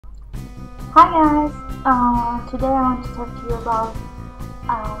Hi guys, today I want to talk to you about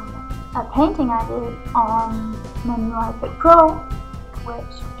a painting I did on my new iPad Pro,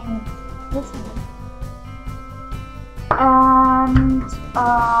 which is this one. And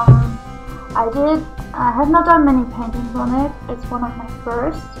I have not done many paintings on it. It's one of my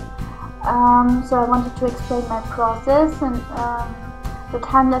first. So I wanted to explain my process, and the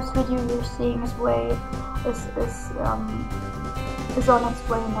time-lapse video you're seeing is on its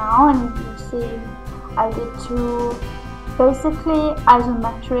way now, and you see I did two basically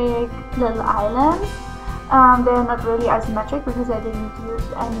isometric little islands. They're not really isometric because I didn't use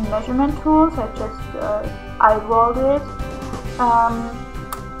any measurement tools, I just eyeballed it.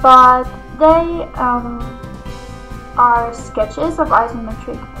 But they are sketches of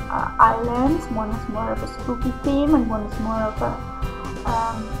isometric islands. One is more of a spooky theme and one is more of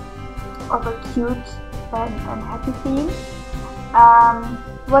a cute and happy theme.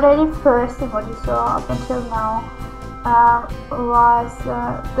 What I did first and what you saw up until now was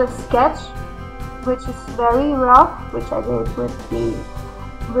the sketch, which is very rough, which I did with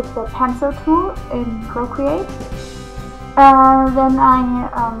the pencil tool in Procreate. Then I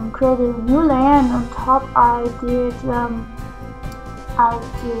created a new layer, and on top I did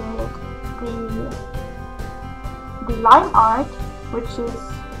the line art, which is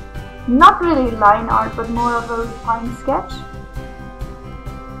not really line art but more of a refined sketch.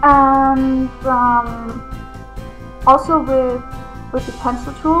 And also with the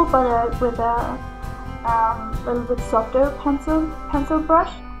pencil tool, but with a little bit softer pencil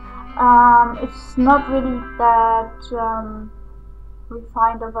brush. It's not really that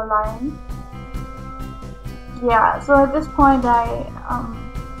refined of a line. Yeah, so at this point I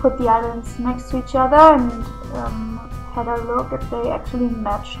put the islands next to each other and had a look if they actually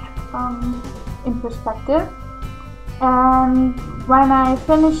matched in perspective. And when I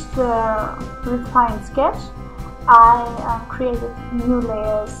finished the refined sketch, I created new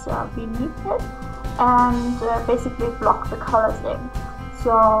layers beneath it and basically blocked the colors in.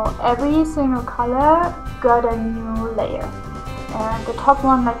 So every single color got a new layer. And the top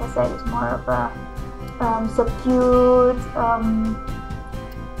one, like I said, is more of a subdued,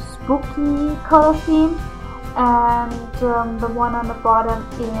 spooky color theme, and the one on the bottom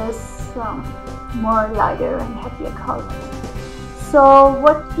is more lighter and happier colors. So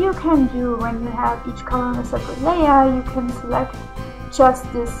what you can do when you have each color on a separate layer, you can select just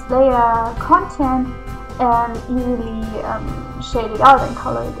this layer content and easily shade it out and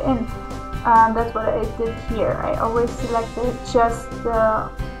color it in. That's what I did here. I always selected just the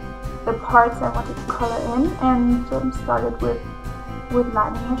parts I wanted to color in and started with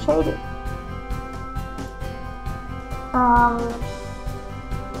lining and shading.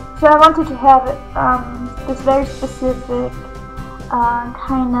 So I wanted to have this very specific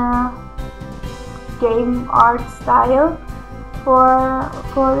kind of game art style for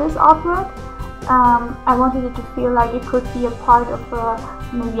this artwork. I wanted it to feel like it could be a part of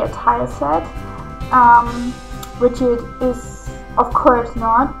maybe a tile set, which it is of course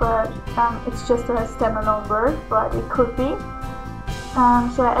not, but it's just a standalone work, but it could be.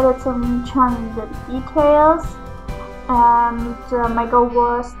 So I added some charming little details, and my goal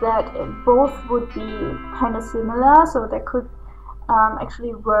was that both would be kind of similar, so they could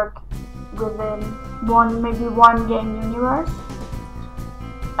actually work within maybe one game universe.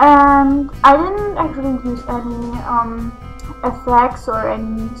 And I didn't actually use any effects or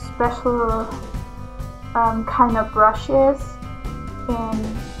any special kind of brushes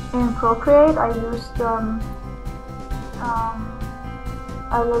in Procreate. I used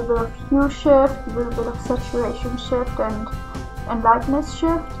a little bit of hue shift, a little bit of saturation shift and lightness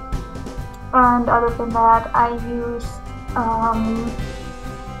shift. And other than that, I used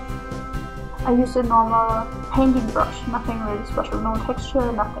a normal painting brush, nothing really special, no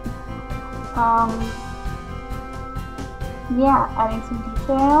texture, nothing. Yeah, adding some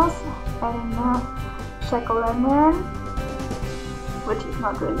details, adding a jack-o'-lantern, which is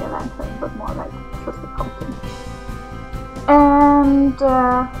not really a lantern, but more like just a pumpkin. And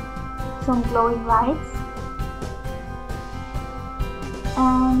some glowing lights.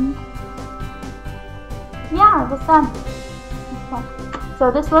 And yeah, it was done.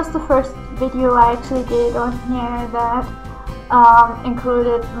 So this was the first video I actually did on here that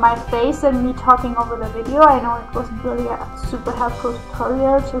included my face and me talking over the video. I know it wasn't really a super helpful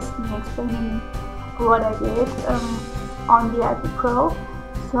tutorial, just me explaining what I did on the iPad Pro.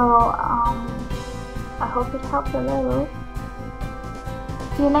 So I hope it helped a little.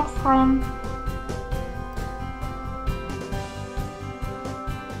 See you next time.